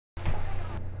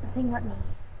Sing with me.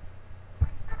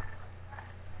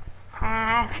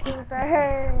 Happy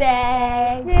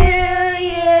birthday to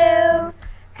you.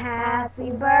 Happy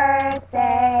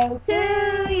birthday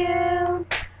to you.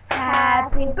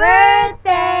 Happy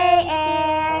birthday,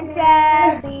 Aunt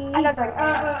Debbie.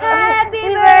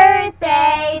 Happy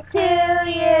birthday to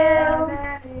you.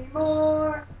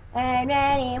 And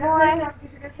many more.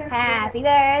 Happy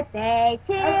birthday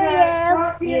to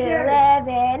you. You live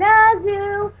in a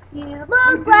zoo. You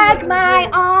look like my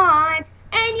aunt.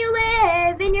 And you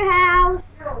live in your house.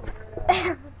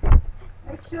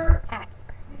 Make sure. Did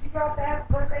you go to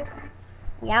happy birthday speech?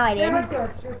 Yeah, I did.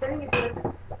 You're sitting in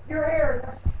your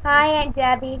hair. Hi, Aunt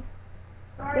Debbie.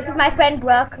 Sorry, This is my friend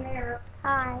Brooke. hair.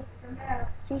 Hi. Your mess.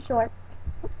 She's short.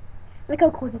 Look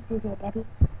how cool this is, Aunt Debbie.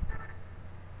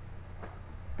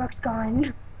 Brooke's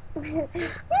gone.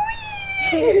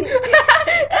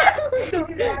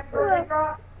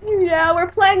 Yeah, we're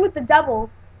playing with the double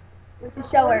to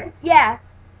show her. Yeah,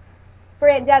 for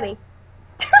Aunt Debbie.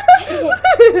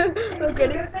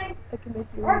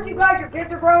 Aren't you glad your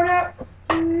kids are grown up?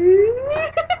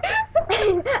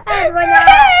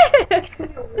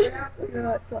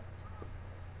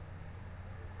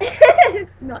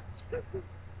 Nuts.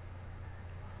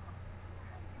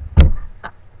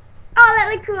 Oh,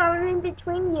 that looks cool. I'm in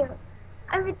between you.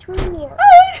 I'm between you.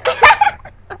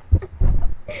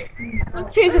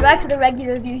 Let's change it back to the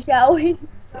regular view, shall we?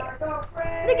 Look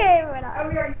at everyone else. Oh,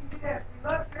 yeah, you can do this.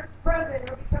 Look, here's the present.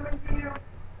 It'll be coming to you.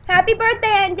 Happy birthday,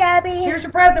 Aunt Debbie. Here's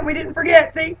your present. We didn't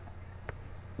forget, see?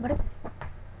 What is it?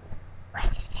 What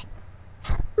is it?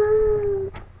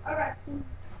 Okay.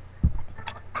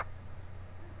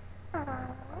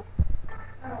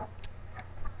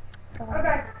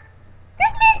 Okay.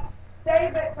 Christmas!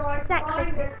 Save it so I can Not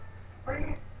find Christmas. it. Or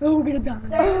you Oh, we're gonna die. save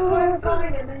it so I can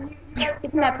find it, and then you guys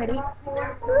Isn't that pretty? What?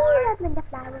 What?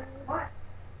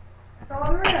 That's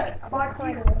all there is. I bought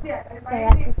you. That's it. Everybody Yeah,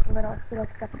 that's needs just a little, see, like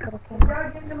a little I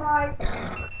camera. dug into my,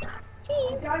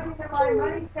 Cheese.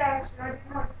 money stash and I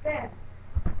didn't want to spend.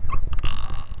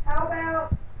 How about,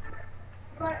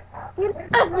 Dude, here's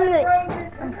I'm my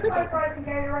sleeping. frozen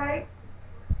Gatorade.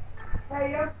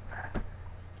 Tatum,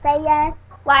 Say yes.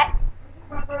 What? this is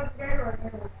my frozen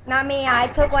Gatorade. Not me. I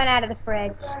took one out of the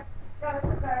fridge. Yeah, that's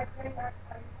okay.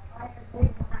 I had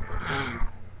big one.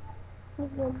 Oh, you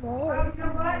know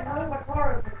what? Oh, my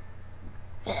car open.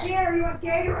 Here, you want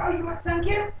Gator? Oh, you want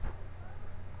Sunkist?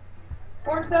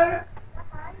 Orange soda?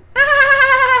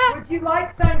 Would you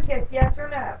like Sunkist, yes or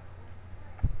no?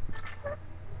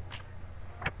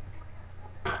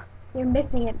 You're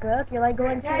missing it, Brooke. You're like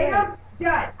going through it. Tatum,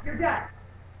 done. You're done.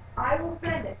 I will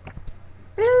send it.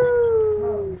 Blue.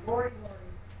 Oh, Lordy, Lordy.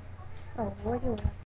 Oh, what do you want?